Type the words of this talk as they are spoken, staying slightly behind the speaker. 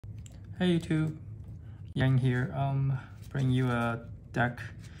Hey YouTube, Yang here. Bring you a deck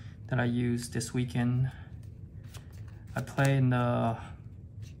that I used this weekend. I play in the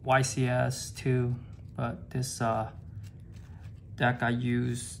YCS too, but this deck I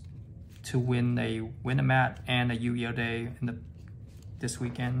used to win a Win-A-Mat and a Yugioh day this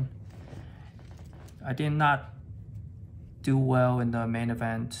weekend. I did not do well in the main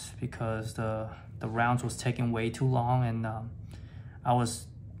event because the rounds was taking way too long, and I was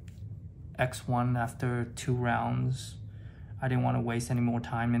X1 after 2 rounds. I didn't want to waste any more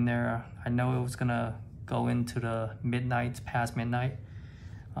time in there. I know it was gonna go into the past midnight.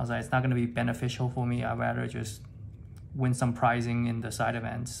 I was like, it's not gonna be beneficial for me. I'd rather just win some prizing in the side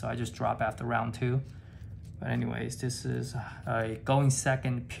events. So I just dropped after round 2. But anyways, this is a going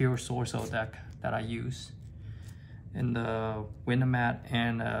second pure Swordsoul deck that I use in the Win-A-Mat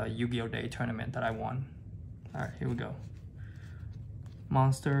and Yugioh Day tournament that I won. All right, here we go.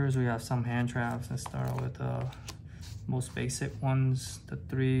 Monsters, we have some hand traps. Let's start out with the most basic ones. The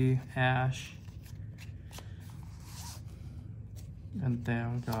 3 Ash. And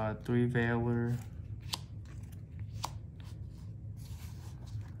then we got 3 Veiler.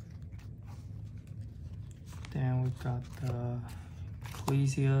 Then we've got the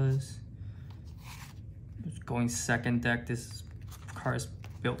Ecclesias. Going second deck. This card is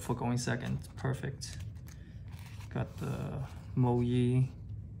built for going second. It's perfect. Got the Moyi.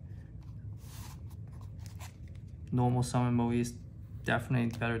 Normal summon Moyi is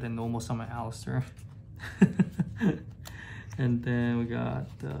definitely better than normal summon Alistair. And then we got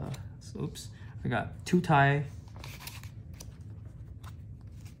we got 2 Tai.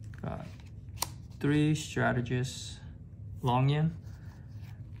 Got 3 Strategists. Longyan.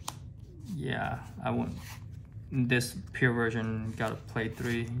 Yeah, I won't. In this pure version, you gotta play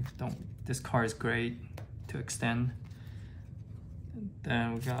 3. This card is great to extend.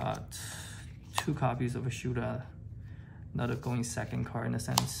 Then we got 2 copies of a shooter, another going second card in a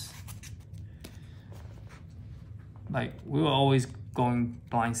sense. Like, we were always going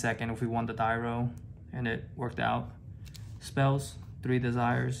blind second if we won the die roll, and it worked out. Spells, 3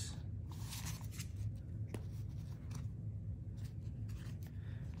 Desires.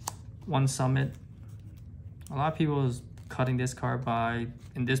 One Summit. A lot of people is cutting this card by,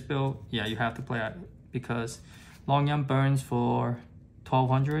 in this build, yeah, you have to play it because Longyan burns for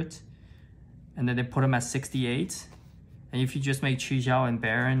 1200, and then they put him at 68. And if you just make Yugioh and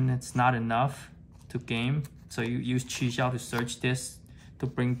Baron, it's not enough to game. So you use Yugioh to search this to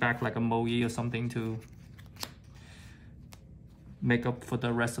bring back like a Moyi or something to make up for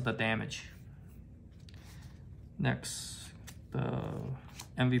the rest of the damage. Next, the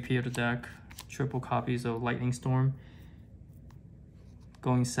MVP of the deck, triple copies of Lightning Storm.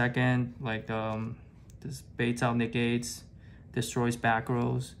 Going second, like this baits out negates, destroys back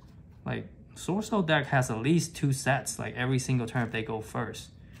rows. Like, Swordsoul deck has at least 2 sets, like every single turn if they go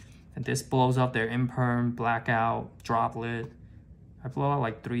first. And this blows up their Imperm, Blackout, Droplet. I blow out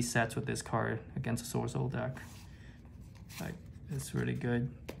like 3 sets with this card against a Swordsoul deck. Like, it's really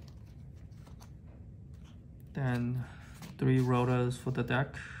good. Then 3 Rotas for the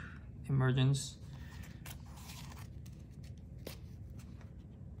deck. Emergence.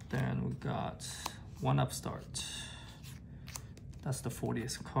 Then we got 1 Upstart. That's the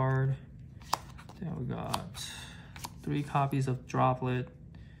 40th card. Then we got 3 copies of Droplet.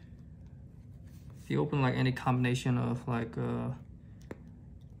 If you open like any combination of like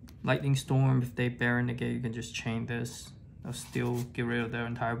Lightning Storm, if they Baron negate, you can just chain this. They'll still get rid of their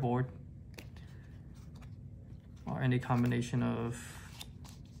entire board. Or any combination of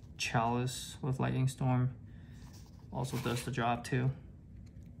Chalice with Lightning Storm also does the job too.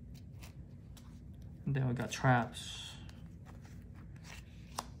 And then we got traps.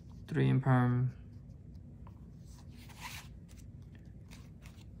 3 Imperm.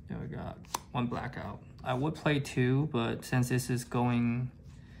 Then we got 1 Blackout. I would play 2, but since this is going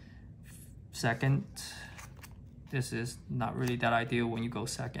second, this is not really that ideal when you go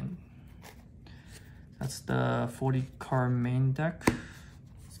second. That's the 40 card main deck.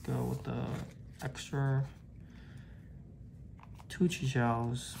 Let's go with the extra 2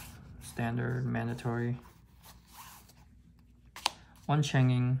 Yugiohs, standard, mandatory. 1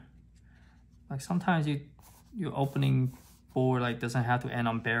 Changing. Like, sometimes your opening board like doesn't have to end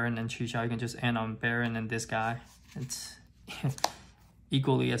on Baron and Yugioh. You can just end on Baron and this guy. It's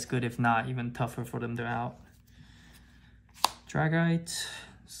equally as good, if not even tougher for them to out. Dragite.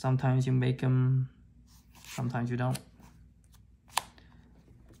 Sometimes you make them, sometimes you don't.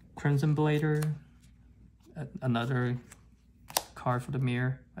 Crimson Blader. Another card for the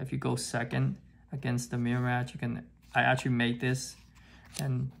mirror. If you go second against the mirror match, I actually make this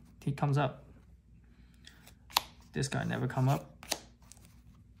and he comes up. This guy never come up.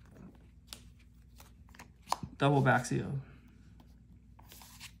 Double Baxio.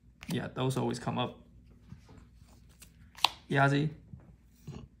 Yeah, those always come up. Yazi.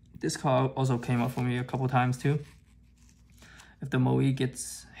 This card also came up for me a couple times too. If the Moe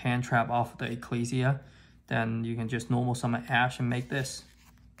gets hand trap off the Ecclesia, then you can just normal summon Ash and make this.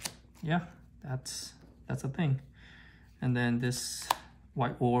 Yeah, that's a thing. And then this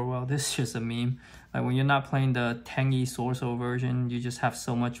White War, well, this is just a meme. Like when you're not playing the tangy Swordsoul version, you just have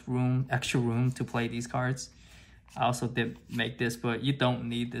so much room, extra room to play these cards. I also did make this, but you don't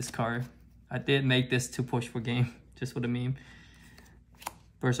need this card. I did make this to push for game, just for the meme.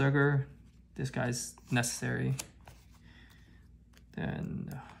 Berserker, this guy's necessary.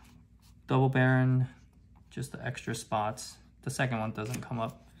 Then Double Baron, just the extra spots. The second one doesn't come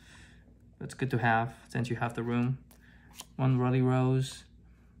up. But it's good to have since you have the room. One Ruddy Rose.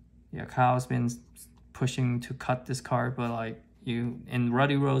 Yeah, Kyle's been pushing to cut this card, but like in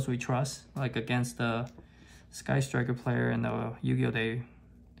Ruddy Rose we trust. Like against the Sky Striker player in the Yu-Gi-Oh! Day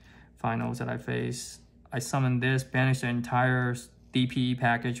finals that I faced, I summoned this, banished the entire DPE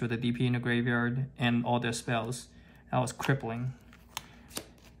package with a DP in the graveyard and all their spells. That was crippling.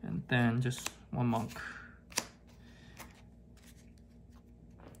 And then just one monk.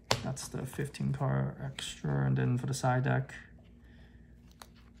 That's the 15 card extra. And then for the side deck,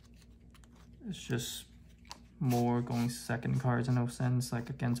 it's just more going second cards in no sense, like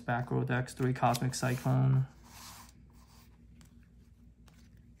against back row decks. 3 Cosmic Cyclone.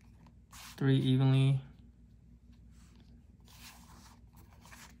 3 Evenly.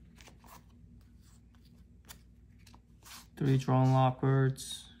 3 Drone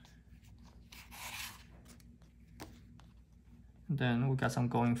Lockbirds. And then we got some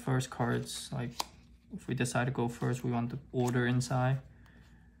going first cards, like if we decide to go first, we want the order inside.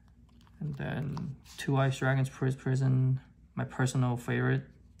 And then 2 Ice Dragons Prison, my personal favorite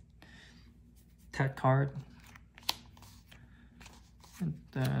tech card. And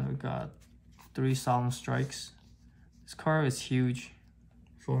then we got 3 Solemn Strikes. This card is huge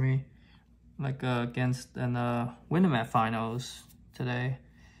for me. Like against an Wintermat finals today.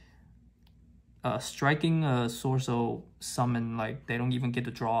 Striking a Swordsoul summon, like they don't even get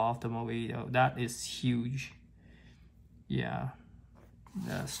to draw off the Moe. That is huge. Yeah,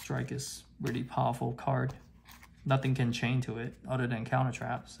 the strike is really powerful card. Nothing can chain to it other than counter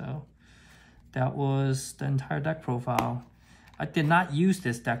trap. So that was the entire deck profile. I did not use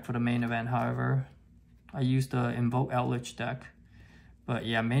this deck for the main event, however. I used the Invoke Eldritch deck. But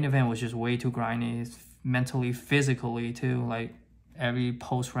yeah, main event was just way too grindy, mentally, physically too. Like every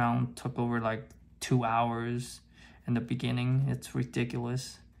post round took over like 2 hours in the beginning. It's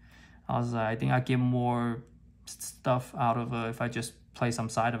ridiculous. I think I get more stuff out of if I just play some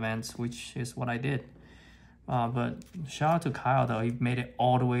side events, which is what I did. But shout out to Kyle though. He made it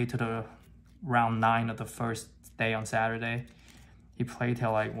all the way to the round 9 of the first day on Saturday. He played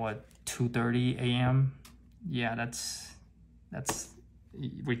till like what, 2:30 a.m. Yeah, that's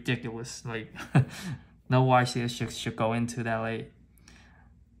ridiculous. Like no YCS should go into that late.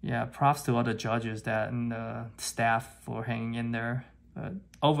 Yeah, props to other judges and the staff for hanging in there. But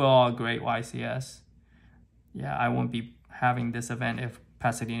overall, a great YCS. Yeah, I wouldn't be having this event if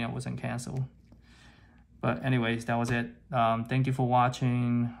Pasadena wasn't canceled. But anyways, that was it. Thank you for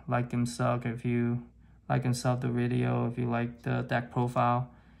watching. Like and sub if you like and sub the video if you like the deck profile.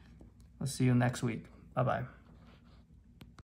 I'll see you next week. Bye-bye.